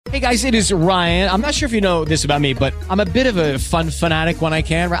Hey guys, it is Ryan. I'm not sure if you know this about me, but I'm a bit of a fun fanatic when I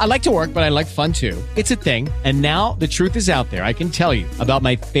can. I like to work, but I like fun too. It's a thing. And now the truth is out there. I can tell you about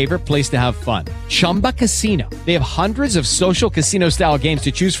my favorite place to have fun. Chumba Casino. They have hundreds of social casino style games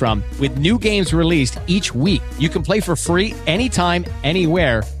to choose from with new games released each week. You can play for free anytime,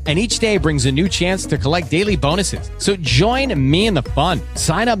 anywhere. And each day brings a new chance to collect daily bonuses. So join me in the fun.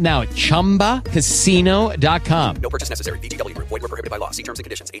 Sign up now at ChumbaCasino.com. No purchase necessary. VGW. Void where prohibited by law. See terms and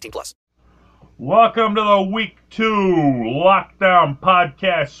conditions. 18+. Welcome to the Week 2 Lockdown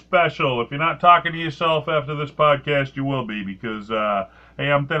Podcast Special. If you're not talking to yourself after this podcast, you will be, because,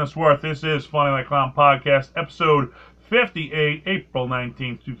 hey, I'm Dennis Worth. This is Funny Like Clown Podcast, episode 58, April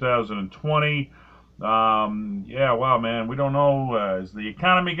 19th, 2020. Yeah, wow, man, we don't know, is the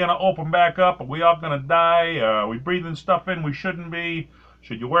economy going to open back up? Are we all going to die? Are we breathing stuff in we shouldn't be?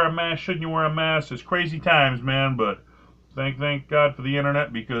 Should you wear a mask? Shouldn't you wear a mask? It's crazy times, man, but thank God for the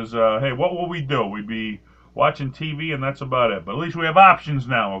internet, because, hey, what will we do? We'd be watching TV, and that's about it. But at least we have options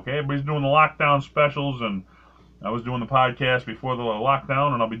now, okay? Everybody's doing the lockdown specials, and I was doing the podcast before the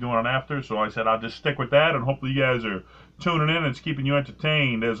lockdown, and I'll be doing it after, so I said I'll just stick with that, and hopefully you guys are tuning in, and it's keeping you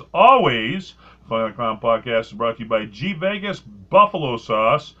entertained. As always, Funny Like Clown Podcast is brought to you by G Vegas Buffalo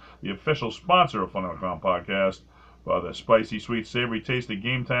Sauce, the official sponsor of Funny Like Clown Podcast. The spicy, sweet, savory taste at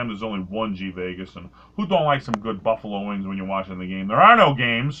game time. There's only one G Vegas, and who don't like some good buffalo wings when you're watching the game? There are no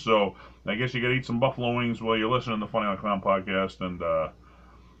games, so I guess you gotta eat some buffalo wings while you're listening to the Funny Like Clown Podcast, and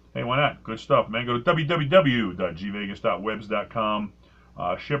hey, why not? Good stuff, man. Go to www.gvegas.webs.com.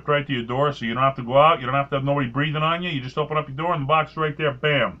 Shipped right to your door, so you don't have to go out. You don't have to have nobody breathing on you. You just open up your door, and the box is right there.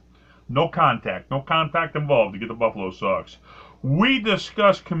 Bam. No contact involved to get the buffalo sauce. We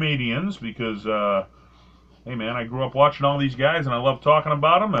discuss comedians because, hey, man, I grew up watching all these guys, and I love talking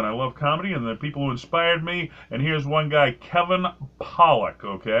about them, and I love comedy, and the people who inspired me. And here's one guy, Kevin Pollak,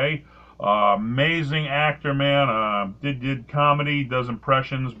 okay? Amazing actor, man. Did comedy, does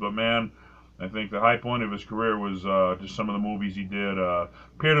impressions, but, man, I think the high point of his career was just some of the movies he did.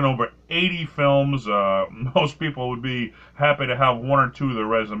 Appeared in over 80 films. Most people would be happy to have one or two of their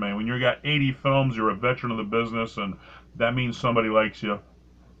resume. When you got 80 films, you're a veteran of the business, and that means somebody likes you.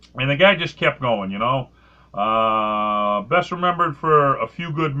 And the guy just kept going, you know? Best remembered for A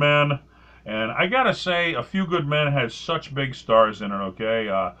Few Good Men, and I gotta say, A Few Good Men has such big stars in it,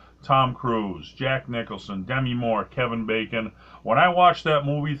 okay? Tom Cruise, Jack Nicholson, Demi Moore, Kevin Bacon. When I watched that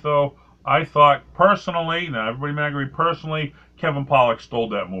movie, though, I thought personally, now everybody may agree, personally, Kevin Pollak stole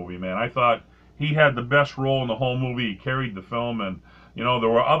that movie, man. I thought he had the best role in the whole movie. He carried the film, and, you know, there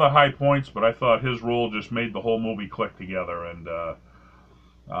were other high points, but I thought his role just made the whole movie click together, and,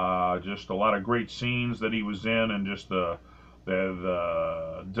 just a lot of great scenes that he was in, and just the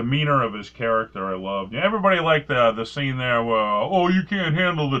demeanor of his character I loved. Yeah, everybody liked the scene there where, oh, you can't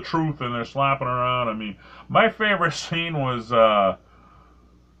handle the truth, and they're slapping around. I mean, my favorite scene was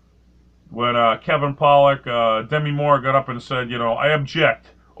when Kevin Pollak, Demi Moore got up and said, you know, I object,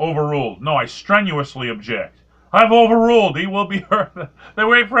 overruled. No, I strenuously object. I've overruled. He will be heard. They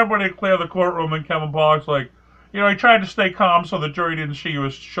wait for everybody to clear the courtroom, and Kevin Pollak's like, you know, he tried to stay calm so the jury didn't see he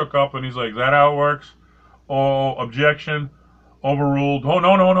was shook up, and he's like, is that how it works? Oh, objection, overruled. Oh,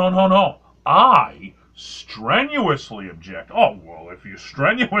 no. I strenuously object. Oh, well, if you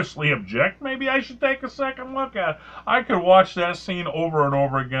strenuously object, maybe I should take a second look at it. I could watch that scene over and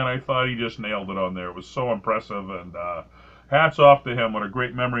over again. I thought he just nailed it on there. It was so impressive, and hats off to him. What a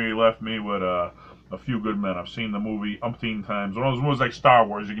great memory he left me with A Few Good Men. I've seen the movie umpteen times. One of those movies like Star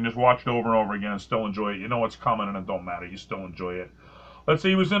Wars. You can just watch it over and over again and still enjoy it. You know what's coming, and it don't matter. You still enjoy it. Let's see.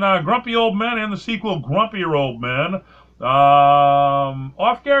 He was in Grumpy Old Men and the sequel Grumpier Old Men.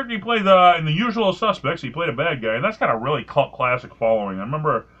 Off character, he played in The Usual Suspects. He played a bad guy, and that's got a really cult classic following. I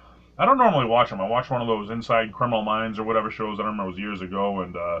remember, I don't normally watch them. I watched one of those Inside Criminal Minds or whatever shows. I don't remember, it was years ago,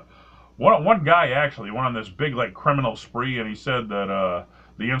 and one guy actually went on this big like criminal spree, and he said that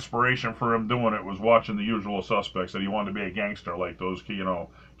the inspiration for him doing it was watching The Usual Suspects, that he wanted to be a gangster like those, you know,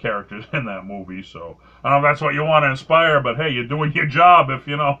 characters in that movie. So I don't know if that's what you want to inspire, but hey, you're doing your job if,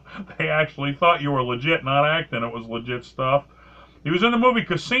 you know, they actually thought you were legit, not acting. It was legit stuff. He was in the movie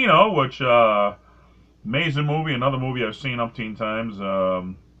Casino, which amazing movie, another movie I've seen umpteen times.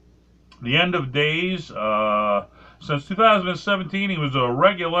 The End of Days. Since 2017, he was a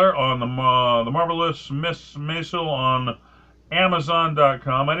regular on the Marvelous Miss Maisel on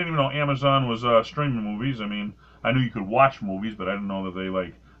Amazon.com. I didn't even know Amazon was streaming movies. I mean, I knew you could watch movies, but I didn't know that they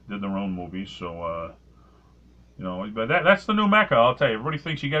like did their own movies. So, you know, but that's the new mecca. I'll tell you. Everybody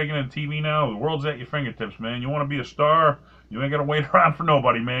thinks you got to get into TV now. The world's at your fingertips, man. You want to be a star, you ain't got to wait around for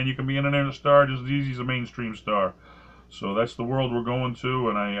nobody, man. You can be an internet star just as easy as a mainstream star. So that's the world we're going to,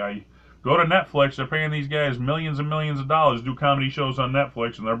 and I go to Netflix. They're paying these guys millions and millions of dollars to do comedy shows on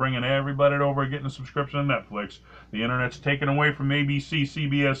Netflix, and they're bringing everybody over getting a subscription to Netflix. The internet's taken away from ABC,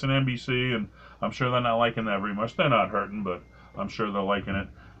 CBS, and NBC, and I'm sure they're not liking that very much. They're not hurting, but I'm sure they're liking it.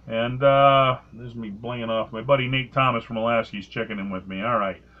 And there's me blinging off. My buddy Nate Thomas from Alaska, he's checking in with me. All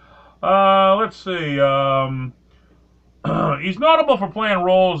right. Let's see. He's notable for playing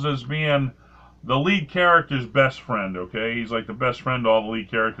roles as being the lead character's best friend, okay? He's like the best friend to all the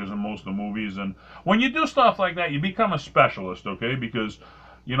lead characters in most of the movies. And when you do stuff like that, you become a specialist, okay? Because,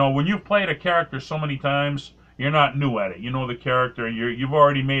 you know, when you've played a character so many times, you're not new at it. You know the character, and you've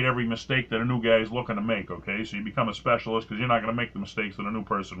already made every mistake that a new guy is looking to make, okay? So you become a specialist because you're not going to make the mistakes that a new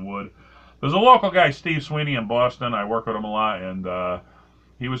person would. There's a local guy, Steve Sweeney, in Boston. I work with him a lot, and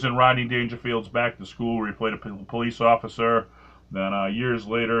he was in Rodney Dangerfield's Back to School, where he played a police officer. Then years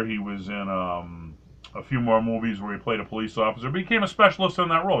later, he was in a few more movies where he played a police officer. Became a specialist in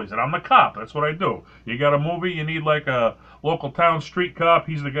that role. He said, I'm the cop. That's what I do. You got a movie, you need like a local town street cop.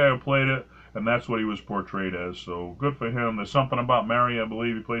 He's the guy who played it, and that's what he was portrayed as. So good for him. There's Something About Mary, I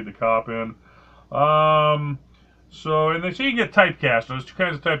believe he played the cop in. And they say you get typecast. There's two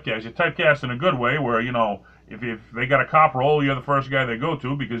kinds of typecast. You typecast in a good way, where, you know, if they got a cop role, you're the first guy they go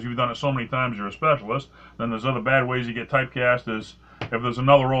to because you've done it so many times, you're a specialist. Then there's other bad ways you get typecast, is if there's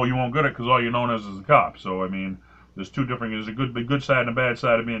another role you won't get it because all you're known as is a cop. So, I mean, there's two different, there's a good side and a bad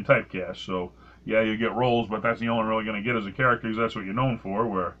side of being typecast. So, yeah, you get roles, but that's the only role you're going to get as a character because that's what you're known for,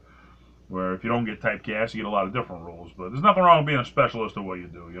 where if you don't get typecast, you get a lot of different roles. But there's nothing wrong with being a specialist at what you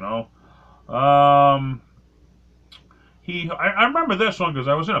do, you know? I remember this one because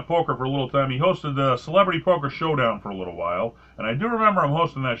I was in a poker for a little time. He hosted the Celebrity Poker Showdown for a little while, and I do remember him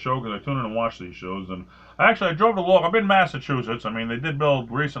hosting that show because I tune in and watch these shows. And I drove to local. I've been in Massachusetts. I mean, they did build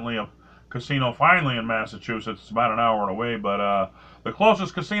recently a casino finally in Massachusetts. It's about an hour away, but the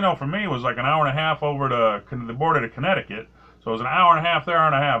closest casino for me was like an hour and a half over to the border to Connecticut. So it was an hour and a half there, hour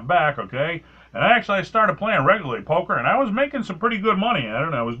and a half back, okay? And I started playing regularly poker, and I was making some pretty good money at it,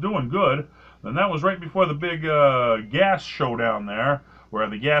 and I was doing good. And that was right before the big gas showdown there, where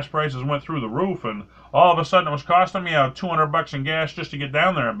the gas prices went through the roof, and all of a sudden it was costing me $200 in gas just to get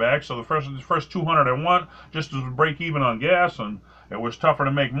down there and back. So the first 200 I won just to break even on gas, and it was tougher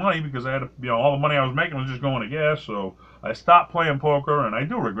to make money because I had all the money I was making was just going to gas. So I stopped playing poker, and I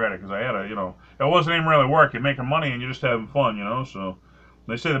do regret it because I had it wasn't even really work. You're making money and you're just having fun, So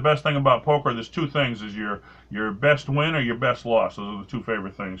they say the best thing about poker, there's two things, is your best win or your best loss. Those are the two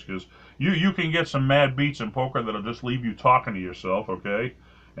favorite things, because you can get some mad beats in poker that'll just leave you talking to yourself, okay?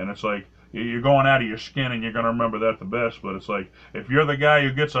 And it's like, you're going out of your skin and you're going to remember that the best, but it's like, if you're the guy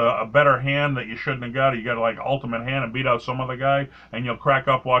who gets a better hand that you shouldn't have got, you got like ultimate hand and beat out some other guy, and you'll crack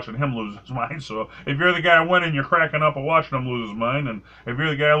up watching him lose his mind. So if you're the guy winning, you're cracking up and watching him lose his mind, and if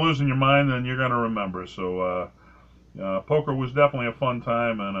you're the guy losing your mind, then you're going to remember. So, poker was definitely a fun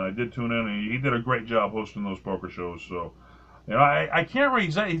time, and I did tune in, and he did a great job hosting those poker shows. So, I can't really,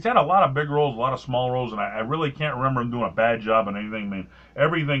 he's had a lot of big roles, a lot of small roles, and I really can't remember him doing a bad job on anything. I mean,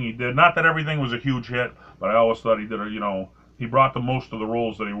 everything he did, not that everything was a huge hit, but I always thought he did he brought the most of the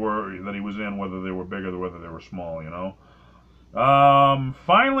roles that he was in, whether they were big or whether they were small,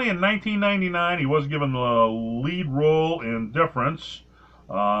 Finally, in 1999, he was given the lead role in Difference,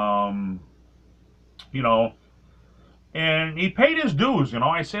 and he paid his dues,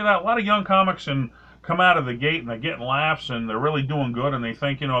 I say that a lot of young comics come out of the gate and they're getting laughs and they're really doing good and they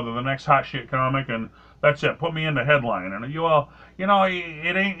think, they're the next hot shit comic and that's it, put me in the headline. And it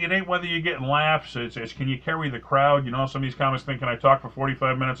ain't whether you're getting laughs, it's can you carry the crowd? Some of these comics think, can I talk for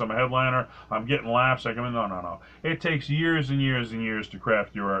 45 minutes, I'm a headliner, I'm getting laughs, I come in. No. It takes years and years and years to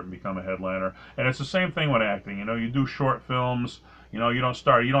craft your art and become a headliner. And it's the same thing with acting. You do short films. You don't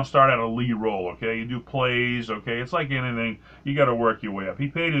start at a lead role, okay? You do plays, okay? It's like anything. You got to work your way up. He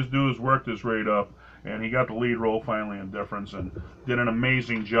paid his dues, worked his rate up, and he got the lead role finally in Difference, and did an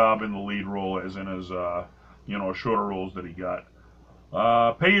amazing job in the lead role, as in his, shorter roles that he got.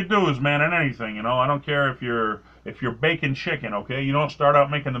 Pay your dues, man, in anything. I don't care if you're baking chicken, okay? You don't start out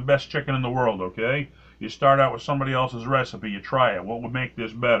making the best chicken in the world, okay? You start out with somebody else's recipe. You try it. What would make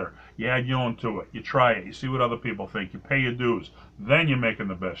this better? You add your own to it. You try it. You see what other people think. You pay your dues. Then you're making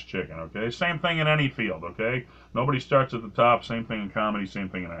the best chicken, okay? Same thing in any field, okay? Nobody starts at the top. Same thing in comedy. Same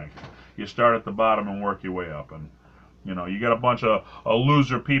thing in acting. You start at the bottom and work your way up. And You know, you got a bunch of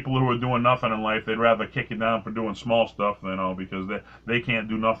loser people who are doing nothing in life. They'd rather kick you down for doing small stuff, you know, because they can't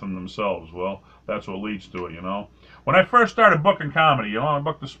do nothing themselves. Well, that's what leads to it, you know. When I first started booking comedy, you know, I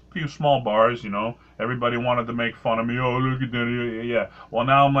booked a few small bars, you know. Everybody wanted to make fun of me. Oh, look at that. Yeah. Well,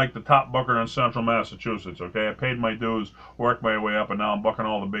 now I'm like the top booker in central Massachusetts, okay? I paid my dues, worked my way up, and now I'm booking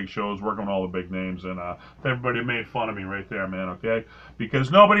all the big shows, working with all the big names, and everybody made fun of me right there, man, okay?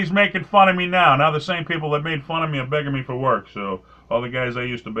 Because nobody's making fun of me now. Now the same people that made fun of me are begging me for work. So all the guys I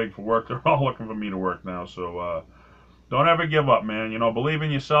used to beg for work, they're all looking for me to work now. So don't ever give up, man. You know, believe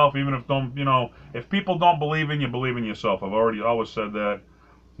in yourself, even if if people don't believe in you, believe in yourself. I've always said that.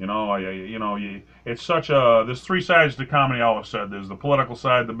 You know, it's such a. There's three sides to comedy. I always said there's the political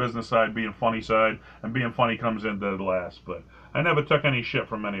side, the business side, being funny side, and being funny comes in dead last. But I never took any shit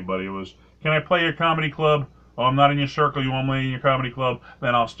from anybody. It was, can I play your comedy club? Oh, I'm not in your circle. You want me in your comedy club?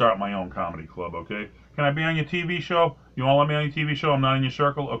 Then I'll start my own comedy club. Okay? Can I be on your TV show? You want to let me on your TV show? I'm not in your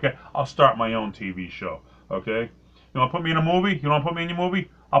circle. Okay? I'll start my own TV show. Okay? You want to put me in a movie? You want to put me in your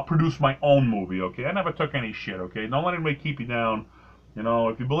movie? I'll produce my own movie. Okay? I never took any shit. Okay? Don't let anybody keep you down. You know,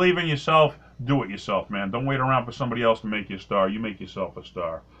 if you believe in yourself, do it yourself, man. Don't wait around for somebody else to make you a star. You make yourself a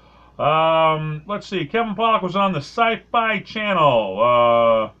star. Let's see. Kevin Pollak was on the Sci-Fi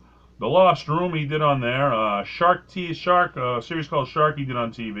Channel. The Lost Room he did on there. Shark, a series called Shark he did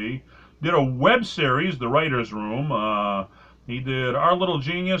on TV. Did a web series, The Writer's Room. He did Our Little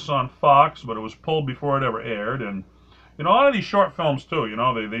Genius on Fox, but it was pulled before it ever aired. And, you know, a lot of these short films, too, you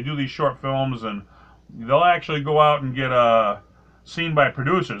know, they do these short films, and they'll actually go out and get seen by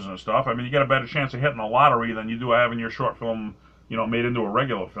producers and stuff. I mean, you get a better chance of hitting the lottery than you do having your short film, you know, made into a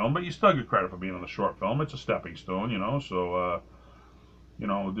regular film, but you still get credit for being in a short film. It's a stepping stone, you know, so, you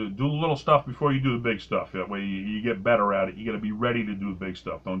know, do the little stuff before you do the big stuff. That way you get better at it. You got to be ready to do the big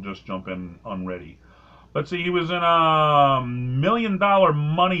stuff. Don't just jump in unready. Let's see, he was in a $1 Million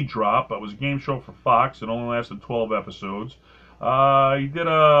Money Drop. That was a game show for Fox. It only lasted 12 episodes. He did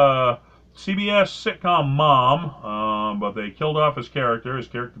a CBS sitcom Mom, but they killed off his character. His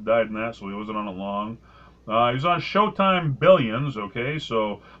character died in that, so he wasn't on it long. He was on Showtime Billions, okay,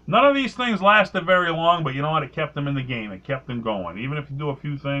 so none of these things lasted very long, but you know what? It kept him in the game. It kept him going. Even if you do a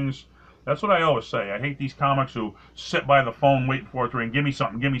few things, that's what I always say. I hate these comics who sit by the phone waiting for it to ring. Give me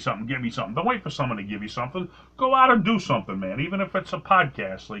something, give me something, give me something. Don't wait for someone to give you something. Go out and do something, man. Even if it's a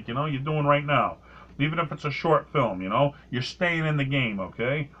podcast, like, you know, you're doing right now. Even if it's a short film, you know, you're staying in the game,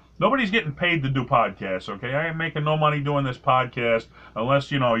 okay? Nobody's getting paid to do podcasts, okay? I ain't making no money doing this podcast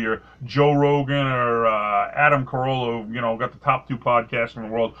unless, you know, you're Joe Rogan or Adam Carolla, who, you know, got the top 2 podcasts in the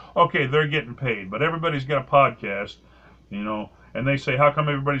world. Okay, they're getting paid, but everybody's got a podcast, you know, and they say, how come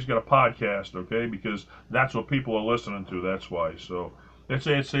everybody's got a podcast, okay? Because that's what people are listening to, that's why. So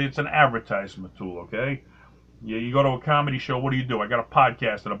it's an advertisement tool, okay? Yeah, you go to a comedy show, what do? I got a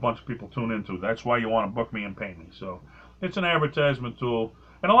podcast that a bunch of people tune into. That's why you want to book me and pay me. So it's an advertisement tool.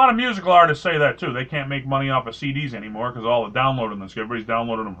 And a lot of musical artists say that too. They can't make money off of CDs anymore because all the downloading them, everybody's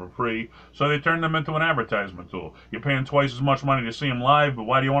downloading them for free. So they turn them into an advertisement tool. You're paying twice as much money to see them live, but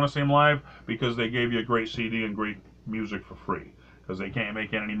why do you want to see them live? Because they gave you a great CD and great music for free. Because they can't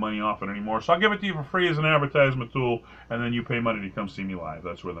make any money off it anymore. So I'll give it to you for free as an advertisement tool, and then you pay money to come see me live.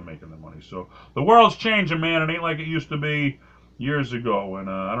 That's where they're making their money. So the world's changing, man. It ain't like it used to be years ago. And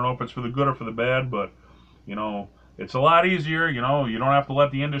I don't know if it's for the good or for the bad, but, you know, it's a lot easier, you know. You don't have to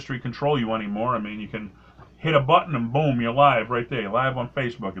let the industry control you anymore. I mean, you can hit a button and boom, you're live right there. You're live on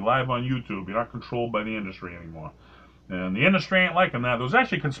Facebook. You're live on YouTube. You're not controlled by the industry anymore. And the industry ain't liking that. There was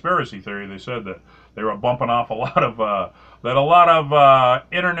actually conspiracy theory. They said that they were bumping off a lot of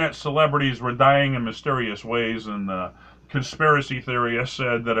internet celebrities were dying in mysterious ways, and conspiracy theorists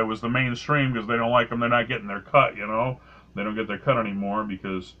said that it was the mainstream because they don't like them. They're not getting their cut, you know. They don't get their cut anymore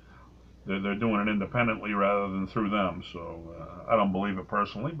because they're doing it independently rather than through them. So I don't believe it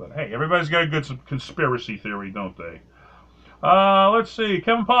personally, but hey, everybody's got a good conspiracy theory, don't they? Let's see.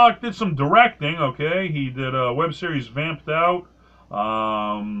 Kevin Pollak did some directing, okay? He did a web series Vamped Out.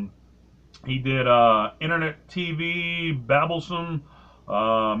 He did internet TV, Babblesome,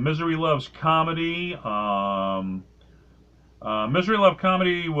 Misery Loves Comedy. Misery Love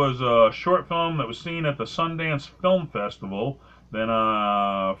Comedy was a short film that was seen at the Sundance Film Festival. Then,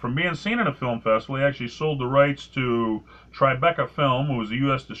 from being seen at a film festival, he actually sold the rights to Tribeca Film, who was a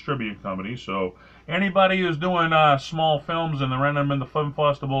U.S. distributing company. So anybody who's doing small films and they're renting them in the film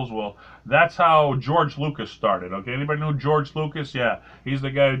festivals, well, that's how George Lucas started. Okay, anybody know George Lucas? Yeah, he's the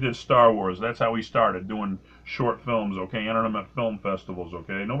guy who did Star Wars. That's how he started, doing short films. Okay, entering them at film festivals.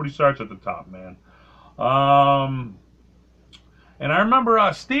 Okay, nobody starts at the top, man. And I remember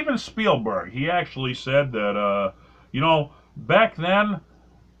Steven Spielberg. He actually said that Back then,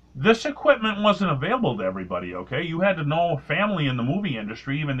 this equipment wasn't available to everybody, okay? You had to know family in the movie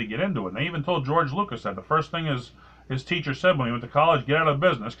industry even to get into it. And they even told George Lucas that the first thing his teacher said when he went to college, get out of the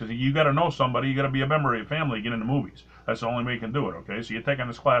business, because you got to know somebody, you got to be a member of your family to get into movies. That's the only way you can do it, okay? So you're taking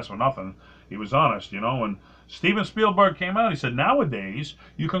this class for nothing. He was honest, and Steven Spielberg came out, he said, nowadays,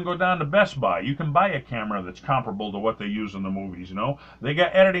 you can go down to Best Buy. You can buy a camera that's comparable to what they use in the movies, They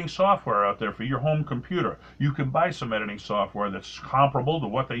got editing software out there for your home computer. You can buy some editing software that's comparable to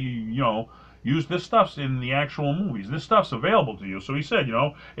what they, use. This stuff's in the actual movies. This stuff's available to you. So he said,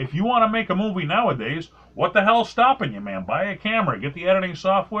 if you want to make a movie nowadays, what the hell's stopping you, man? Buy a camera, get the editing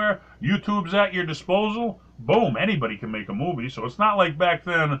software, YouTube's at your disposal. Boom, anybody can make a movie. So it's not like back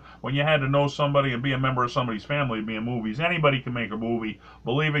then when you had to know somebody and be a member of somebody's family to be in movies. Anybody can make a movie.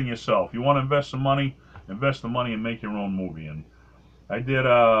 Believe in yourself. You want to invest some money, invest the money and make your own movie. And I did,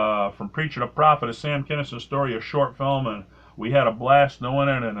 From Preacher to Prophet, a Sam Kinison story, a short film, and we had a blast doing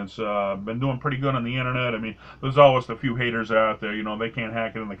it, and it's been doing pretty good on the internet. I mean, there's always a few haters out there, they can't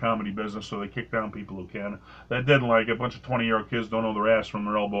hack it in the comedy business, so they kick down people who can. That didn't like it. A bunch of 20-year-old kids don't know their ass from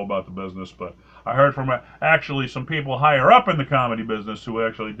their elbow about the business, but I heard from actually some people higher up in the comedy business who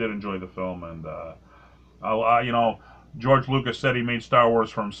actually did enjoy the film, and George Lucas said he made Star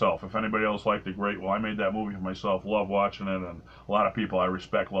Wars for himself. If anybody else liked it, great. Well, I made that movie for myself. Love watching it, and a lot of people I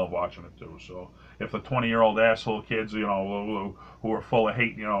respect love watching it too. So if the 20-year-old asshole kids, who are full of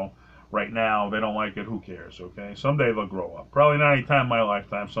hate, right now, they don't like it, who cares, okay? Someday they'll grow up. Probably not any time in my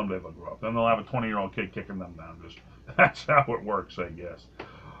lifetime. Someday they'll grow up. Then they'll have a 20-year-old kid kicking them down. That's how it works, I guess.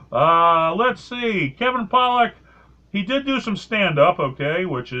 Let's see. Kevin Pollak, he did do some stand-up, okay,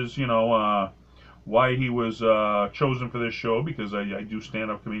 which is, why he was chosen for this show, because I do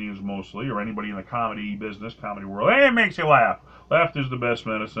stand-up comedians mostly, or anybody in the comedy business, comedy world. Hey, it makes you laugh. Laughter's the best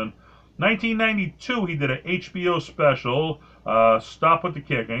medicine. 1992, he did an HBO special, Stop with the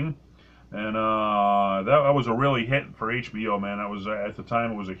Kicking, and that was a really hit for HBO, man. That was, at the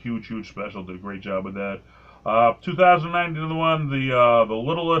time, it was a huge, huge special. Did a great job with that. 2009, did the one, The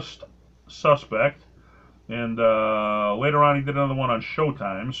Littlest Suspect. And later on, he did another one on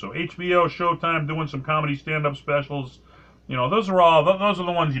Showtime. So HBO, Showtime, doing some comedy stand-up specials. Those are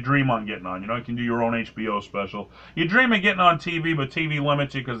the ones you dream on getting on. You can do your own HBO special. You dream of getting on TV, but TV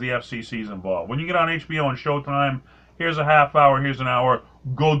limits you because the FCC's involved. When you get on HBO and Showtime, here's a half hour, here's an hour.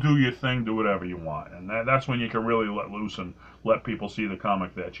 Go do your thing, do whatever you want. And that's when you can really let loose and let people see the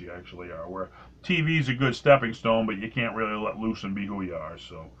comic that you actually are. Where TV's a good stepping stone, but you can't really let loose and be who you are.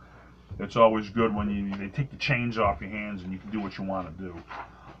 So it's always good when they take the chains off your hands and you can do what you want to do.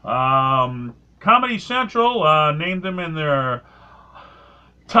 Comedy Central named him in their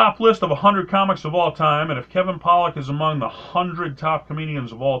top list of 100 comics of all time, and if Kevin Pollak is among the 100 top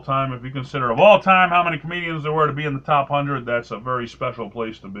comedians of all time, if you consider of all time how many comedians there were to be in the top 100, that's a very special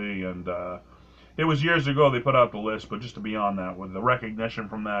place to be. And it was years ago they put out the list, but just to be on that with the recognition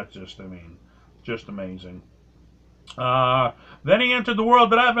from that, just amazing. Then he entered the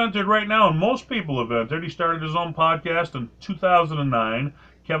world that I've entered right now, and most people have entered. He started his own podcast in 2009,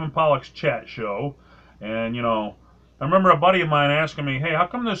 Kevin Pollak's Chat Show. And, I remember a buddy of mine asking me, hey, how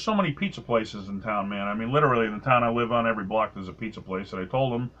come there's so many pizza places in town, man? I mean, literally in the town I live on, every block there's a pizza place. And I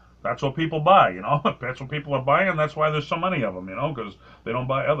told him, that's what people buy, That's what people are buying, that's why there's so many of them, because they don't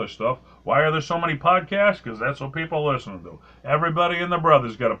buy other stuff. Why are there so many podcasts? Because that's what people are listening to. Everybody and their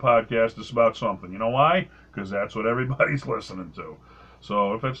brother's got a podcast that's about something. You know why? Because that's what everybody's listening to.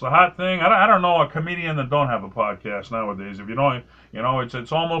 So if it's the hot thing, I don't know a comedian that don't have a podcast nowadays. If you don't,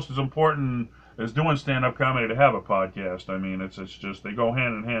 it's almost as important as doing stand-up comedy to have a podcast. I mean, it's just, they go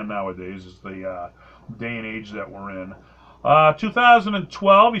hand in hand nowadays. It's the day and age that we're in.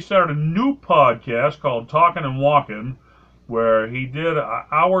 2012, he started a new podcast called Talking and Walking, where he did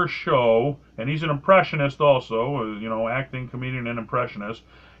our show, and he's an impressionist also, acting, comedian, and impressionist.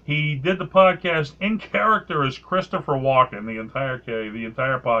 He did the podcast in character as Christopher Walken, the entire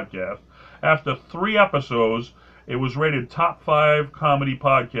podcast. After 3 episodes, it was rated top 5 comedy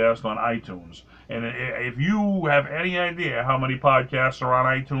podcast on iTunes. And if you have any idea how many podcasts are on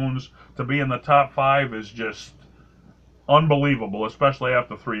iTunes, to be in the top 5 is just unbelievable, especially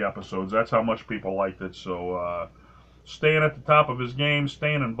after 3 episodes. That's how much people liked it. So staying at the top of his game,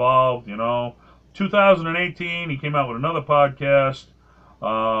 staying involved, 2018, he came out with another podcast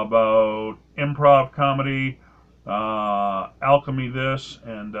about improv comedy, Alchemy This,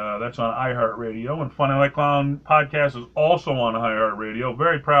 and that's on iHeartRadio. And Funny Like Clown podcast is also on iHeartRadio.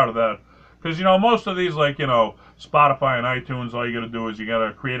 Very proud of that Because, most of these, like, Spotify and iTunes, all you got to do is you got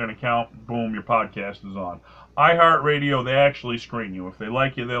to create an account, boom, your podcast is on. iHeartRadio, they actually screen you. If they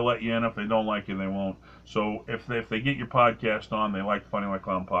like you, they'll let you in. If they don't like you, they won't. So if they get your podcast on, they like the Funny Like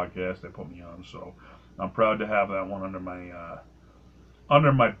Clown podcast, they put me on. So I'm proud to have that one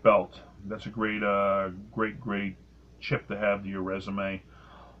under my belt. That's a great chip to have to your resume.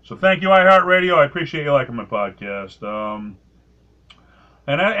 So thank you, iHeartRadio. I appreciate you liking my podcast.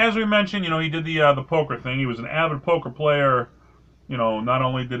 And as we mentioned, he did the poker thing. He was an avid poker player. Not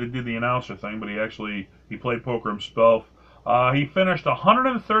only did he do the announcer thing, but he played poker himself. He finished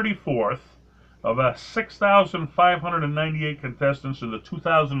 134th of 6,598 contestants in the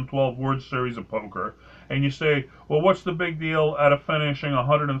 2012 World Series of Poker. And you say, well, what's the big deal out of finishing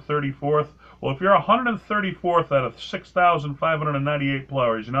 134th? Well, if you're 134th out of 6,598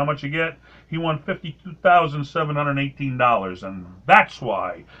 players, you know how much you get? He won $52,718, and that's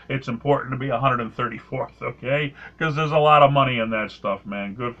why it's important to be 134th, okay? Because there's a lot of money in that stuff,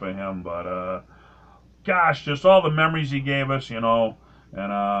 man. Good for him, but gosh, just all the memories he gave us, and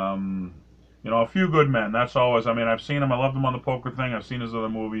a few good men. That's always, I've seen him. I loved him on the poker thing. I've seen his other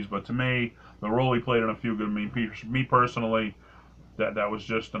movies, but to me, the role he played in A Few Good Men, me personally, that was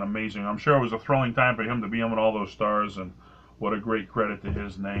just an amazing. I'm sure it was a thrilling time for him to be in with all those stars, and what a great credit to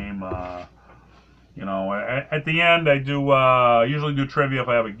his name. At the end, I do usually do trivia if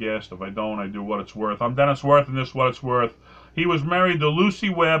I have a guest. If I don't, I do What It's Worth. I'm Dennis Worth, and this is What It's Worth. He was married to Lucy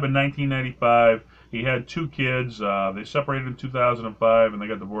Webb in 1995. He had 2 kids. They separated in 2005, and they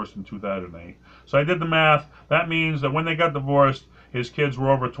got divorced in 2008. So I did the math. That means that when they got divorced, his kids were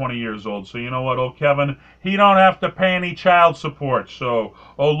over 20 years old. So you know what, old Kevin, he don't have to pay any child support. So,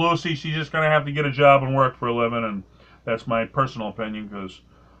 Lucy, she's just going to have to get a job and work for a living. And that's my personal opinion, because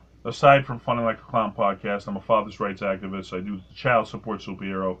aside from Funny Like a Clown podcast, I'm a father's rights activist. I do child support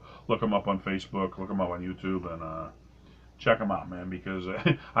superhero. Look him up on Facebook. Look him up on YouTube. And check them out, man, because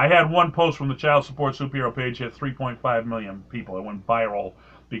I had one post from the Child Support Superhero page, hit 3.5 million people. It went viral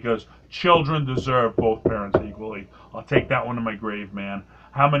because children deserve both parents equally. I'll take that one to my grave, man.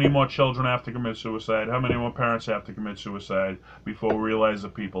 How many more children have to commit suicide? How many more parents have to commit suicide before we realize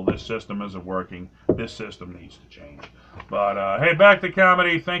that this system isn't working? This system needs to change. But, hey, back to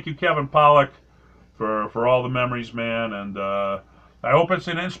comedy. Thank you, Kevin Pollak, for all the memories, man, and I hope it's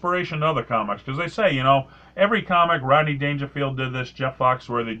an inspiration to other comics, because they say, every comic, Rodney Dangerfield did this, Jeff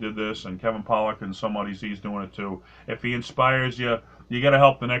Foxworthy did this, and Kevin Pollak and somebody's doing it too. If he inspires you, you got to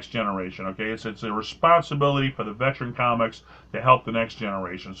help the next generation, okay? It's a responsibility for the veteran comics to help the next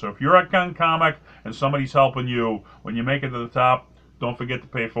generation. So if you're a young comic and somebody's helping you, when you make it to the top, don't forget to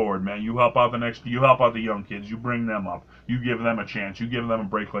pay forward, man. You help out the young kids. You bring them up. You give them a chance. You give them a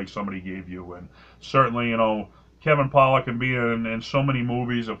break like somebody gave you. And certainly, Kevin Pollak can be in so many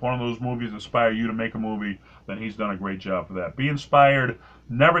movies. If one of those movies inspire you to make a movie, then he's done a great job for that. Be inspired.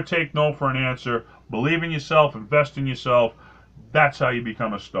 Never take no for an answer. Believe in yourself. Invest in yourself. That's how you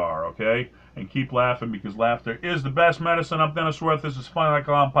become a star, okay? And keep laughing, because laughter is the best medicine. I'm Dennis Worth. This is Funny Like a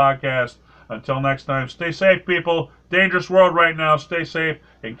Clown podcast. Until next time, stay safe, people. Dangerous world right now. Stay safe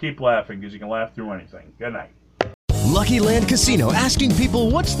and keep laughing, because you can laugh through anything. Good night. Lucky Land Casino, asking people,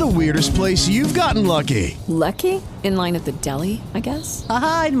 what's the weirdest place you've gotten lucky? Lucky? In line at the deli, I guess?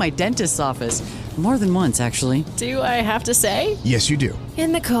 Aha, in my dentist's office. More than once, actually. Do I have to say? Yes, you do.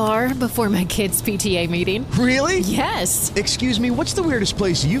 In the car before my kids' PTA meeting. Really? Yes. Excuse me, what's the weirdest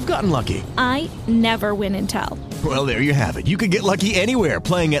place you've gotten lucky? I never win and tell. Well, there you have it. You can get lucky anywhere,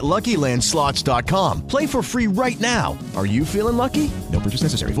 playing at LuckyLandSlots.com. Play for free right now. Are you feeling lucky? No purchase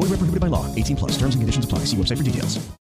necessary. Void where prohibited by law. 18+. Terms and conditions apply. See website for details.